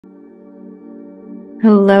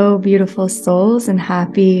Hello, beautiful souls, and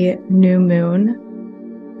happy new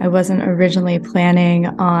moon. I wasn't originally planning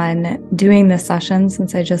on doing this session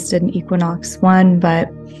since I just did an equinox one, but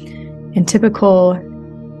in typical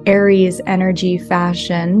Aries energy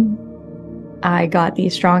fashion, I got the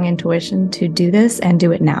strong intuition to do this and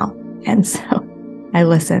do it now. And so I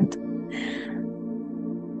listened.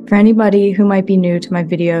 For anybody who might be new to my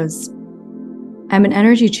videos, I'm an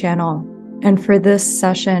energy channel. And for this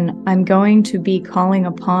session, I'm going to be calling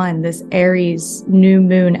upon this Aries new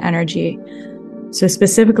moon energy. So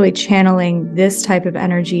specifically channeling this type of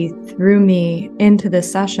energy through me into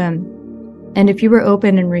this session. And if you were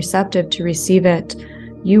open and receptive to receive it,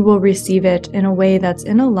 you will receive it in a way that's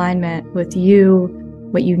in alignment with you,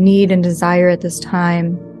 what you need and desire at this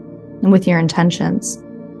time, and with your intentions.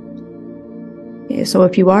 So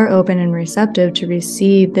if you are open and receptive to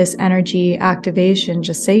receive this energy activation,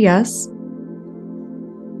 just say yes.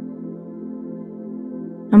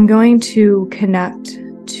 I'm going to connect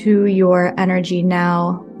to your energy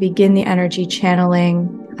now, begin the energy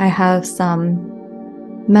channeling. I have some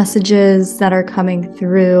messages that are coming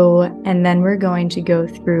through, and then we're going to go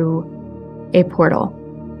through a portal.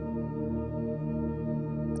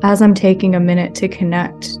 As I'm taking a minute to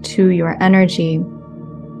connect to your energy,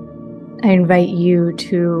 I invite you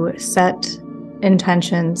to set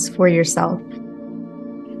intentions for yourself.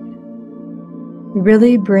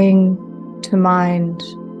 Really bring to mind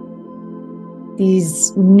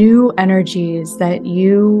these new energies that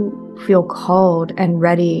you feel called and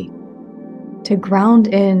ready to ground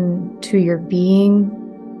in to your being,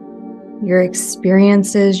 your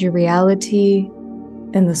experiences, your reality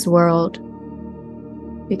in this world.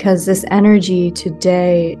 Because this energy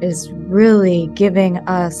today is really giving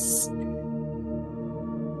us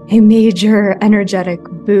a major energetic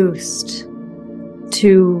boost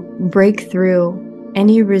to break through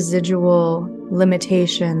any residual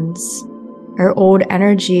limitations or old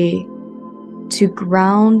energy, to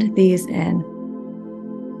ground these in.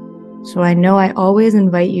 So I know I always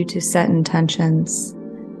invite you to set intentions,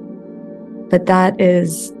 but that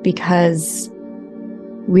is because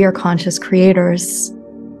we are conscious creators.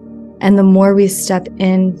 And the more we step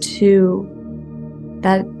into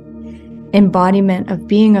that embodiment of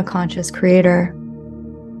being a conscious creator,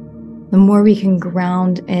 the more we can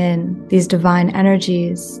ground in these divine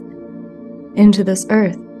energies into this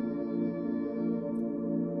earth.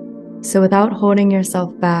 So without holding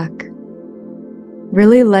yourself back,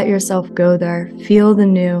 really let yourself go there, feel the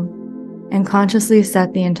new, and consciously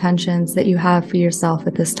set the intentions that you have for yourself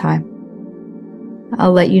at this time.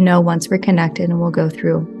 I'll let you know once we're connected, and we'll go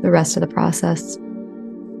through the rest of the process.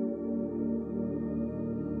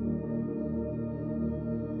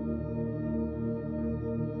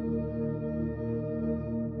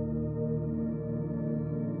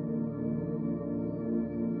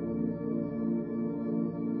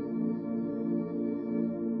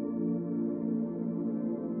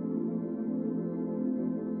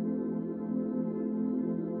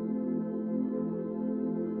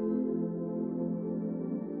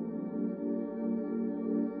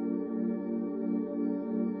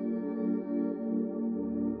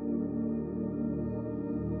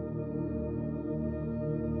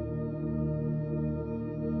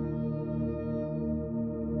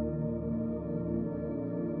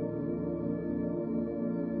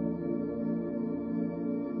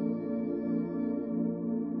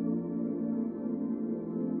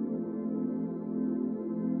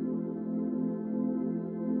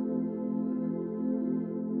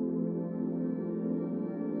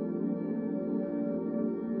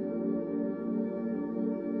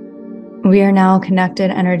 We are now connected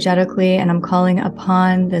energetically, and I'm calling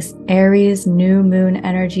upon this Aries new moon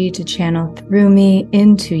energy to channel through me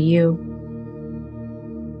into you.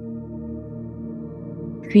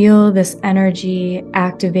 Feel this energy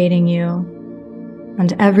activating you on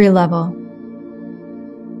every level.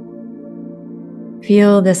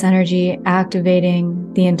 Feel this energy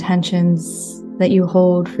activating the intentions that you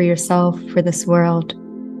hold for yourself, for this world.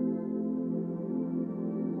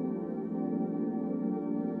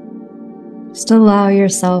 Just allow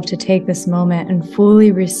yourself to take this moment and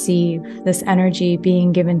fully receive this energy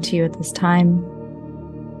being given to you at this time.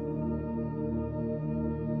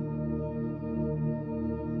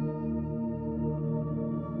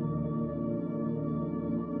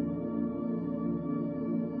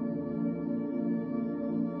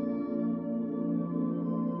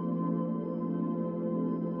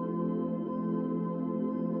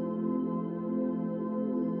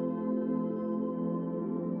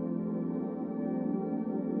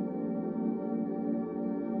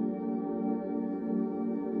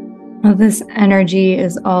 Well, this energy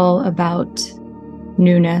is all about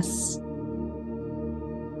newness.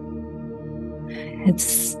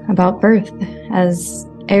 It's about birth, as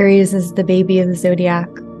Aries is the baby of the zodiac.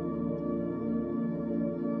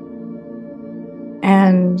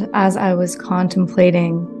 And as I was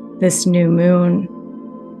contemplating this new moon,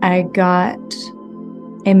 I got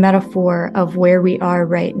a metaphor of where we are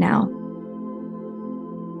right now.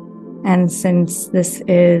 And since this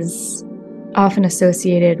is often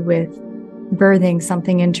associated with birthing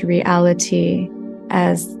something into reality,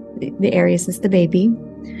 as the Aries is the baby,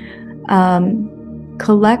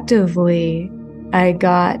 collectively, I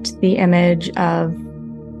got the image of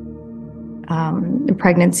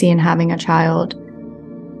pregnancy and having a child.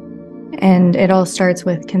 And it all starts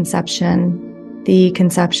with conception, the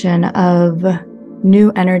conception of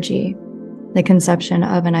new energy, the conception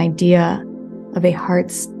of an idea, of a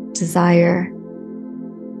heart's desire.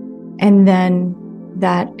 And then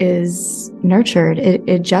that is nurtured, it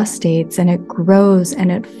gestates and it grows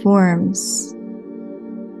and it forms.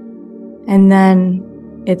 And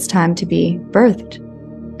then it's time to be birthed.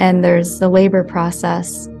 And there's the labor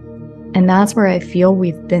process. And that's where I feel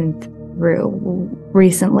we've been through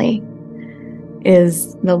recently,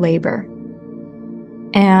 is the labor.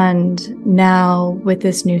 And now with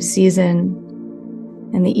this new season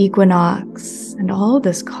and the equinox and all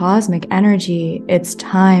this cosmic energy, it's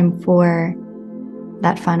time for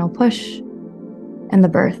that final push and the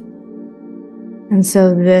birth. And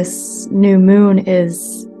so this new moon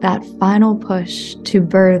is that final push to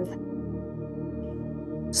birth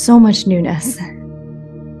so much newness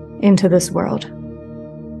into this world.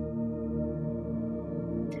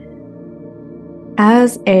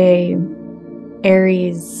 As a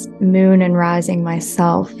Aries moon and rising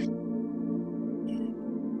myself,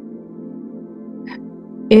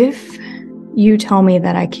 if you tell me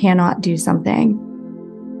that I cannot do something,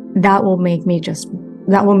 that will make me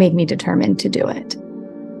determined to do it.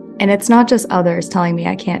 And it's not just others telling me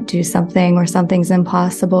I can't do something or something's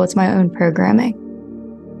impossible, it's my own programming.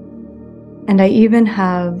 And I even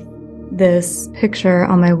have this picture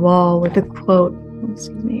on my wall with a quote,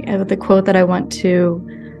 that I want to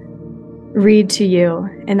read to you,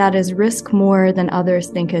 and that is: risk more than others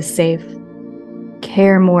think is safe,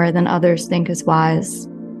 care more than others think is wise,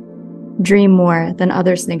 dream more than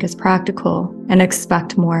others think is practical, and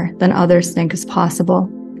expect more than others think is possible.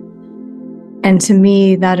 And to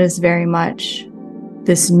me, that is very much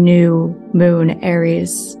this new moon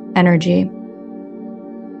Aries energy.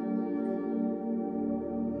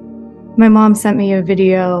 My mom sent me a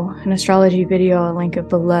video, an astrology video, I'll link it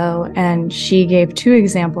below, and she gave two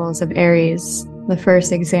examples of Aries. The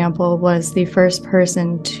first example was the first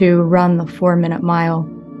person to run the 4-minute mile.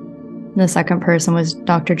 The second person was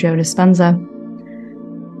Dr. Joe Dispenza.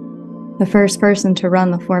 The first person to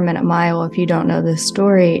run the 4-minute mile, if you don't know this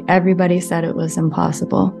story, everybody said it was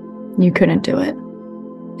impossible. You couldn't do it.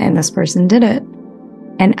 And this person did it.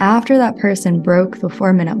 And after that person broke the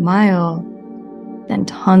 4-minute mile, then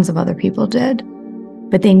tons of other people did.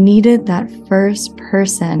 But they needed that first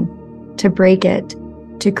person to break it,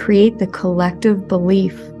 to create the collective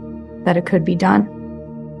belief that it could be done.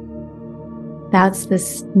 That's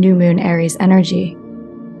this new moon Aries energy.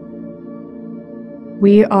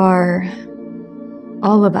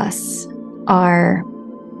 All of us are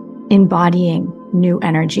embodying new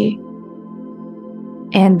energy.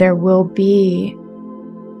 And there will be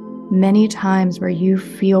many times where you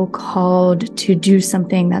feel called to do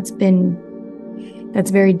something that's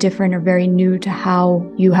very different or very new to how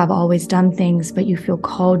you have always done things, but you feel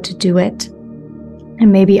called to do it.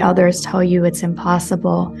 And maybe others tell you it's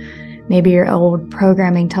impossible. Maybe your old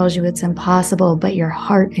programming tells you it's impossible, but your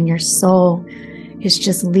heart and your soul is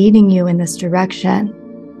just leading you in this direction.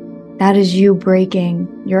 That is you breaking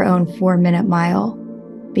your own 4-minute mile.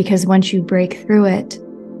 Because once you break through it,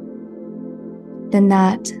 then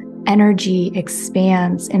that energy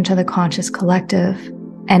expands into the conscious collective.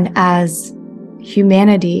 And as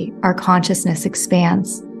humanity, our consciousness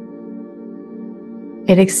expands.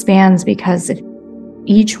 It expands because of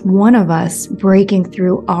each one of us breaking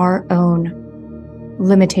through our own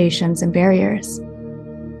limitations and barriers.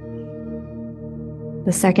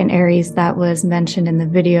 The second Aries that was mentioned in the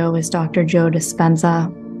video was Dr. Joe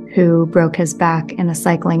Dispenza, who broke his back in a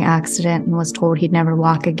cycling accident and was told he'd never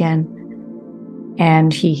walk again.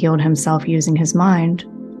 And he healed himself using his mind.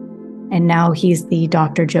 And now he's the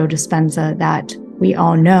Dr. Joe Dispenza that we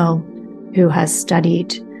all know, who has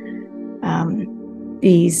studied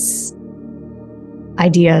these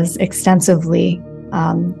ideas extensively,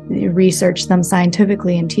 researched them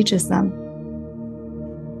scientifically, and teaches them.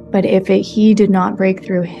 But if he did not break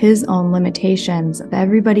through his own limitations of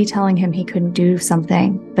everybody telling him he couldn't do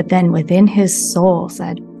something, but then within his soul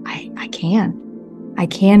said, I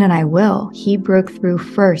can and I will. He broke through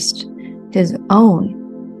first his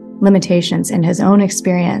own limitations in his own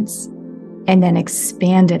experience and then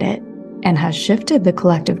expanded it and has shifted the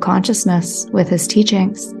collective consciousness with his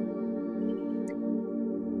teachings.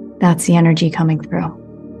 That's the energy coming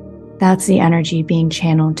through. That's the energy being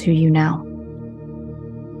channeled to you now.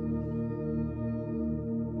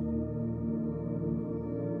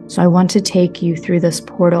 So I want to take you through this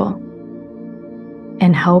portal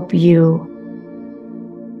and help you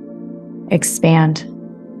expand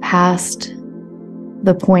past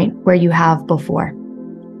the point where you have before.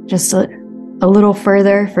 Just a little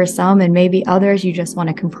further for some, and maybe others you just want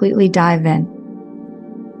to completely dive in.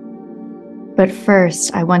 But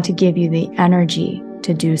first, I want to give you the energy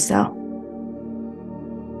to do so.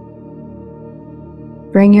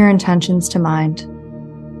 Bring your intentions to mind.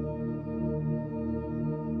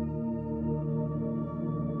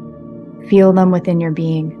 Feel them within your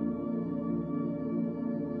being.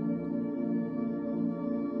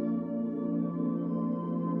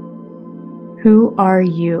 Who are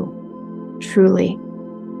you, truly?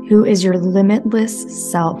 Who is your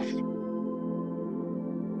limitless self?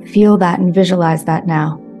 Feel that and visualize that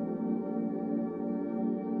now.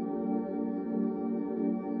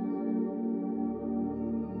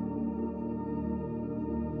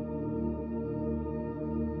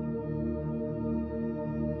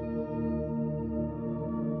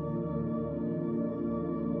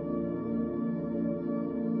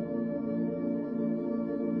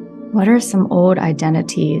 What are some old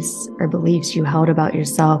identities or beliefs you held about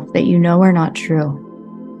yourself that you know are not true?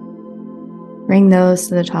 Bring those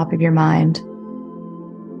to the top of your mind.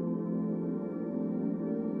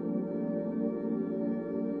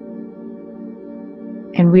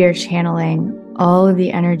 And we are channeling all of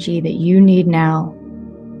the energy that you need now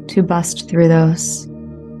to bust through those,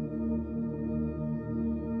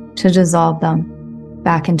 to dissolve them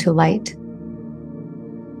back into light.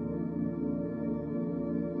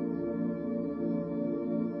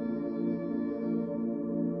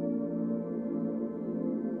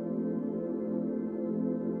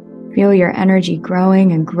 Feel your energy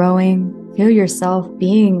growing and growing. Feel yourself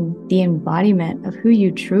being the embodiment of who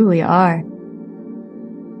you truly are.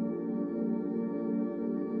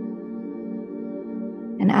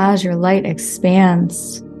 And as your light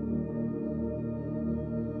expands,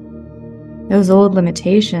 those old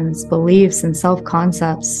limitations, beliefs, and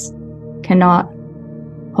self-concepts cannot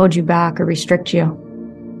hold you back or restrict you.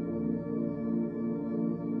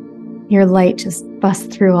 Your light just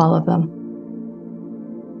busts through all of them.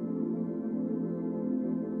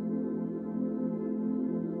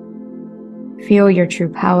 Feel your true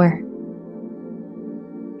power,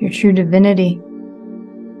 your true divinity,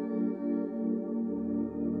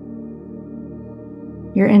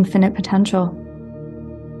 your infinite potential.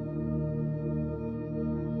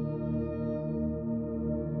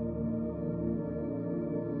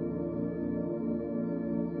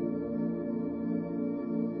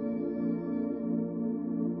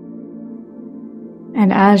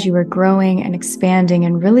 And as you are growing and expanding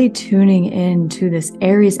and really tuning into this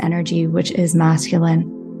Aries energy, which is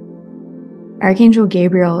masculine, Archangel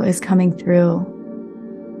Gabriel is coming through.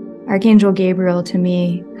 Archangel Gabriel, to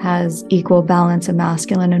me, has equal balance of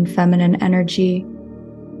masculine and feminine energy.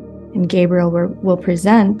 And Gabriel will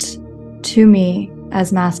present to me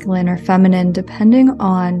as masculine or feminine, depending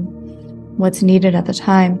on what's needed at the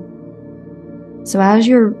time. So as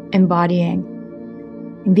you're embodying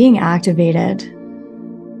and being activated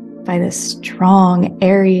by this strong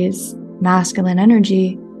Aries masculine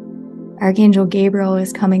energy, Archangel Gabriel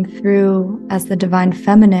is coming through as the divine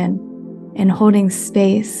feminine and holding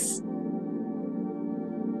space,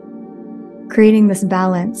 creating this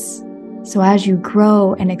balance. So as you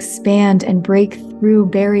grow and expand and break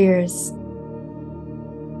through barriers,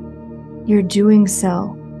 you're doing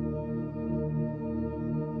so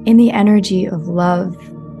in the energy of love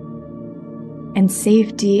and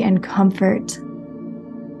safety and comfort.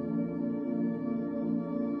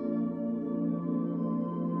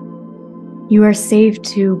 You are safe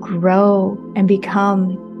to grow and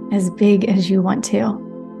become as big as you want to.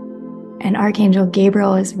 And Archangel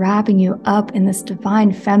Gabriel is wrapping you up in this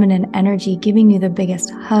divine feminine energy, giving you the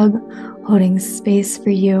biggest hug, holding space for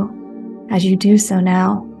you as you do so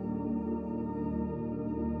now.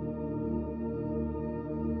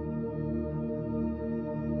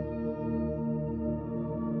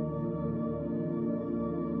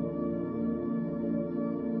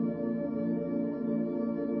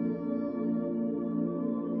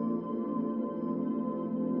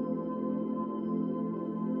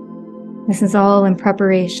 This is all in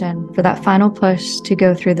preparation for that final push to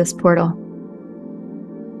go through this portal.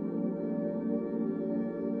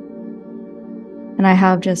 And I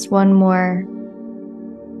have just one more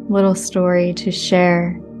little story to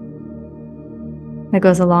share that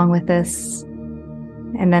goes along with this.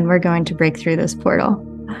 And then we're going to break through this portal.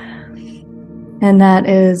 And that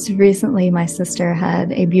is, recently my sister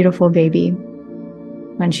had a beautiful baby.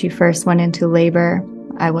 When she first went into labor,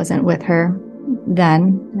 I wasn't with her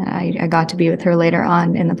then. I got to be with her later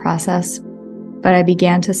on in the process. But I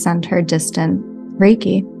began to send her distant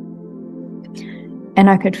Reiki. And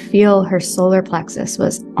I could feel her solar plexus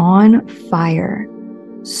was on fire.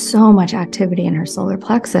 So much activity in her solar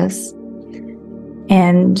plexus.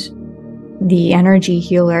 And the energy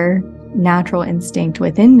healer, natural instinct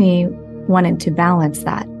within me wanted to balance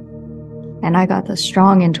that. And I got the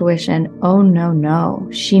strong intuition, oh no,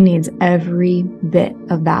 she needs every bit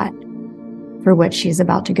of that for what she's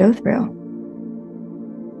about to go through.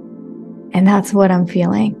 And that's what I'm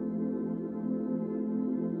feeling.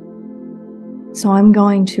 So I'm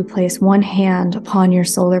going to place one hand upon your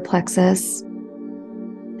solar plexus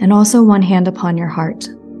and also one hand upon your heart.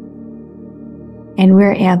 And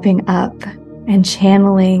we're amping up and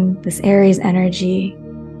channeling this Aries energy,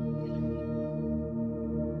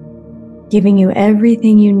 giving you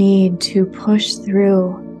everything you need to push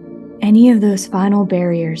through any of those final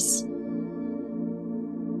barriers.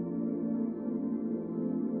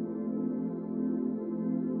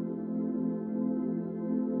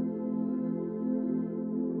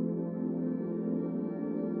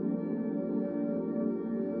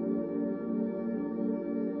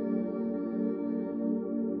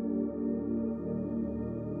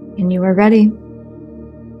 And you are ready.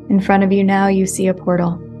 In front of you now, you see a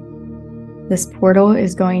portal. This portal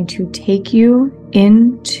is going to take you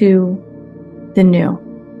into the new.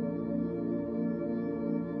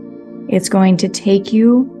 It's going to take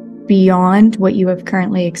you beyond what you have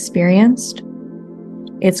currently experienced.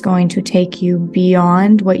 It's going to take you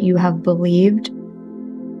beyond what you have believed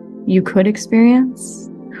you could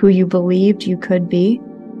experience, who you believed you could be.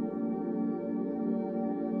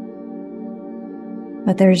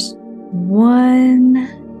 But there's one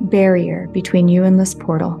barrier between you and this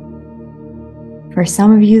portal. For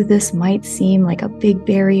some of you, this might seem like a big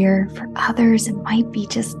barrier. For others, it might be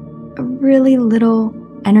just a really little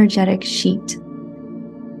energetic sheet.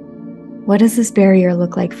 What does this barrier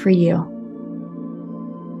look like for you?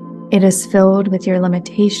 It is filled with your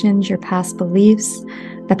limitations, your past beliefs,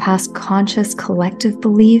 the past conscious collective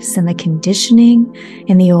beliefs, and the conditioning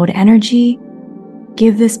and the old energy.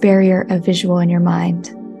 Give this barrier a visual in your mind.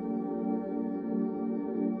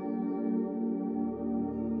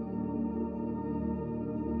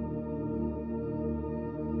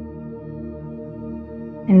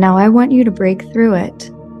 And now I want you to break through it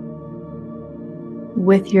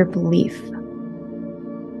with your belief.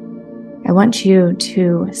 I want you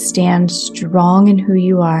to stand strong in who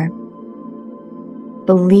you are,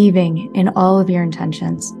 believing in all of your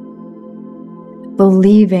intentions,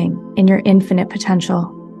 believing in your infinite potential,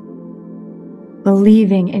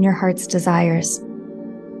 believing in your heart's desires,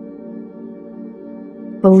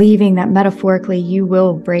 believing that metaphorically you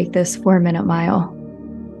will break this 4-minute mile.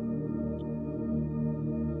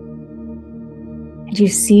 And you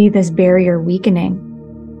see this barrier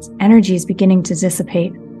weakening. Its energy is beginning to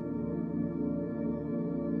dissipate.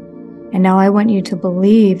 And now I want you to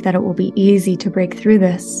believe that it will be easy to break through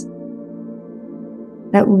this.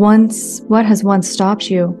 That what has once stopped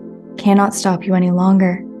you cannot stop you any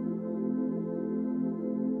longer.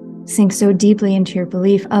 Sink so deeply into your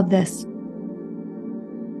belief of this,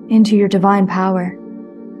 into your divine power.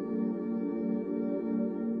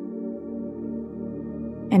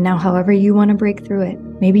 And now, however you want to break through it,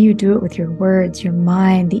 maybe you do it with your words, your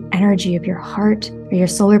mind, the energy of your heart, or your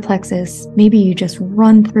solar plexus. Maybe you just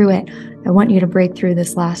run through it. I want you to break through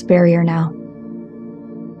this last barrier now.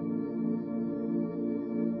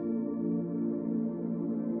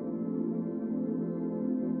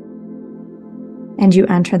 And you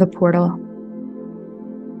enter the portal.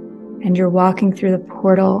 And you're walking through the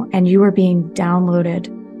portal, and you are being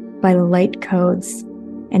downloaded by light codes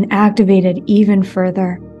and activated even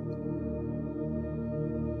further.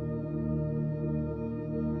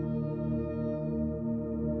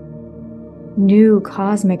 New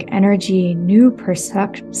cosmic energy, new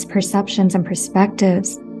perceptions and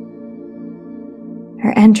perspectives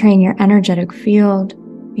are entering your energetic field,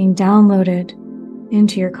 being downloaded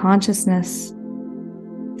into your consciousness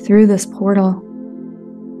through this portal.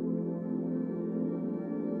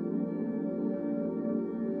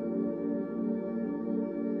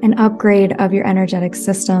 An upgrade of your energetic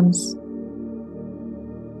systems,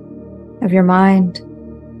 of your mind,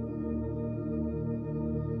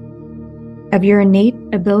 of your innate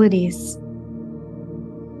abilities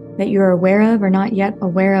that you are aware of or not yet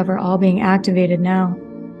aware of are all being activated now,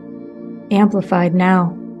 amplified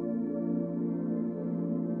now.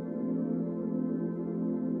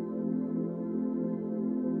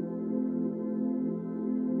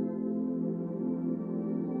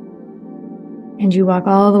 And you walk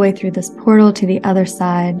all the way through this portal to the other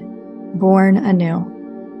side, born anew.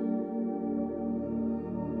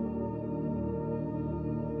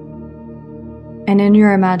 And in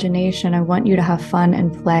your imagination, I want you to have fun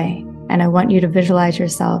and play. And I want you to visualize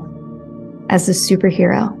yourself as the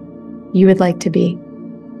superhero you would like to be,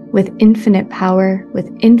 with infinite power,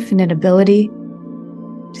 with infinite ability.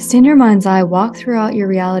 Just in your mind's eye, walk throughout your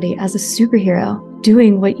reality as a superhero,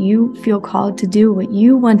 doing what you feel called to do, what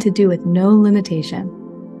you want to do with no limitation.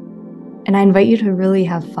 And I invite you to really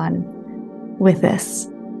have fun with this.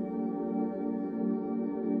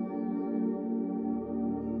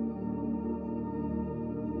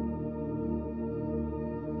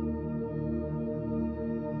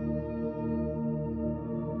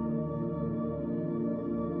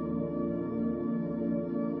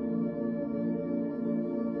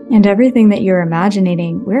 And everything that you're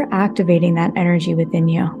imagining, we're activating that energy within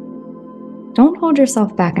you. Don't hold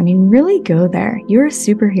yourself back. I mean, really go there. You're a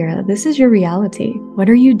superhero. This is your reality. What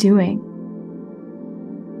are you doing?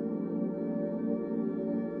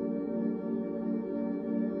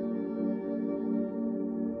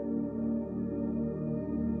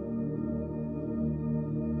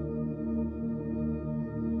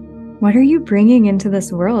 What are you bringing into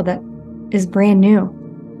this world that is brand new,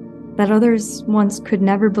 that others once could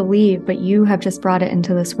never believe, but you have just brought it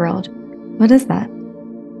into this world? What is that?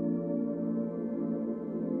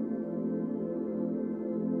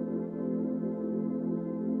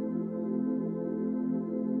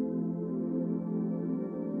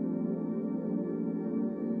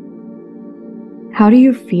 How do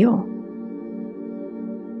you feel?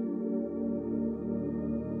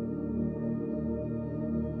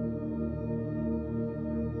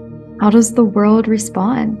 How does the world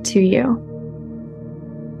respond to you?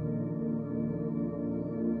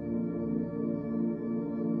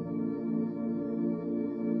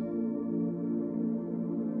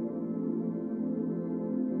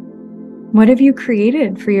 What have you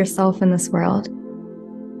created for yourself in this world?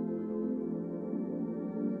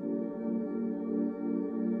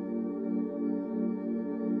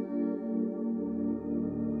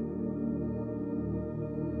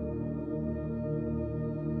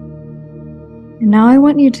 And now I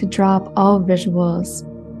want you to drop all visuals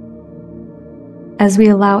as we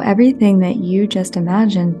allow everything that you just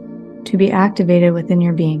imagined to be activated within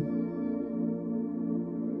your being.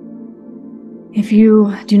 If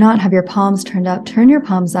you do not have your palms turned up, turn your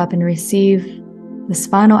palms up and receive this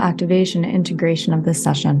final activation and integration of this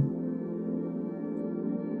session.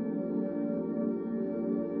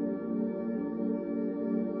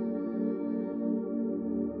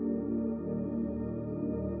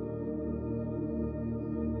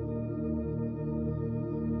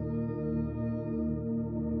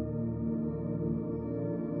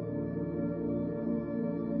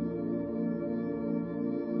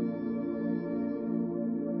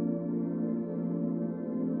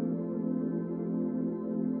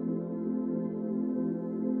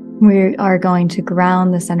 We are going to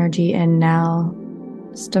ground this energy in now.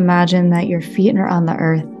 Just imagine that your feet are on the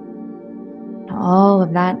earth. All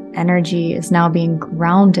of that energy is now being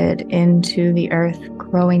grounded into the earth,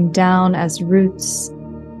 growing down as roots.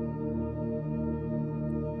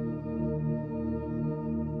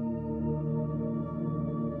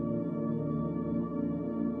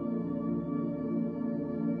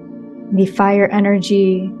 The fire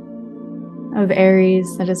energy of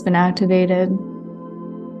Aries that has been activated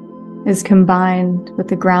is combined with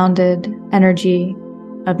the grounded energy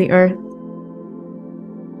of the earth.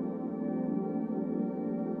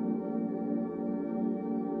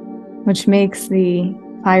 Which makes the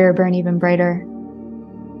fire burn even brighter.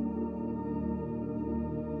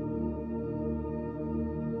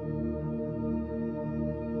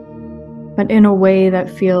 But in a way that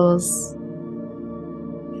feels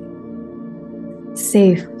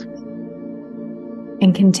safe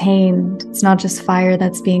and contained. It's not just fire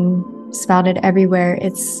that's being spouted everywhere.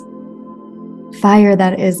 It's fire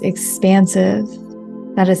that is expansive,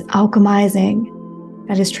 that is alchemizing,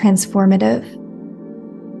 that is transformative.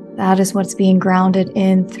 That is what's being grounded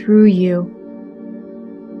in through you.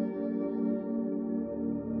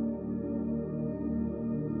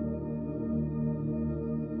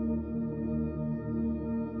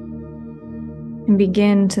 And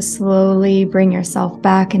begin to slowly bring yourself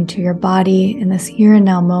back into your body in this here and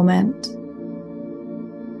now moment.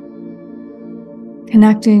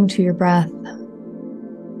 Connecting to your breath.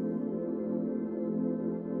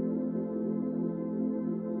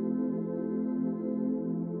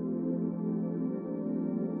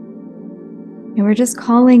 And we're just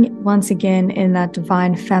calling once again in that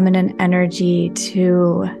divine feminine energy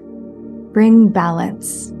to bring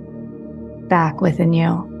balance back within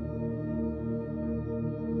you.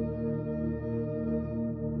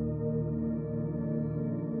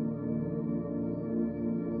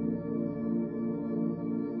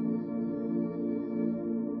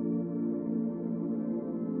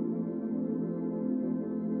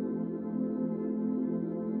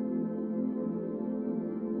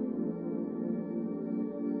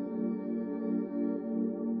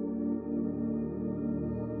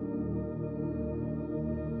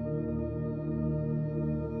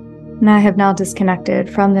 And I have now disconnected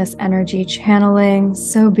from this energy channeling.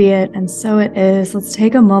 So be it, and so it is. Let's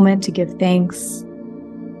take a moment to give thanks.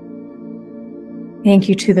 Thank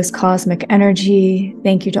you to this cosmic energy.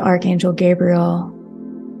 Thank you to Archangel Gabriel.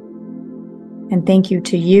 And thank you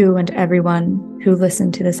to you and everyone who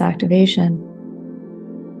listened to this activation.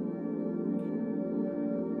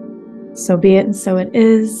 So be it, and so it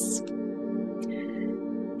is.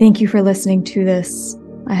 Thank you for listening to this.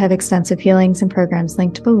 I have extensive healings and programs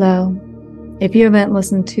linked below. If you haven't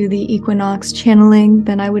listened to the equinox channeling,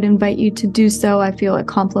 then I would invite you to do so. I feel it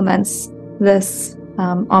complements this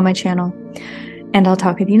on my channel. And I'll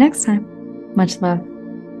talk with you next time. Much love.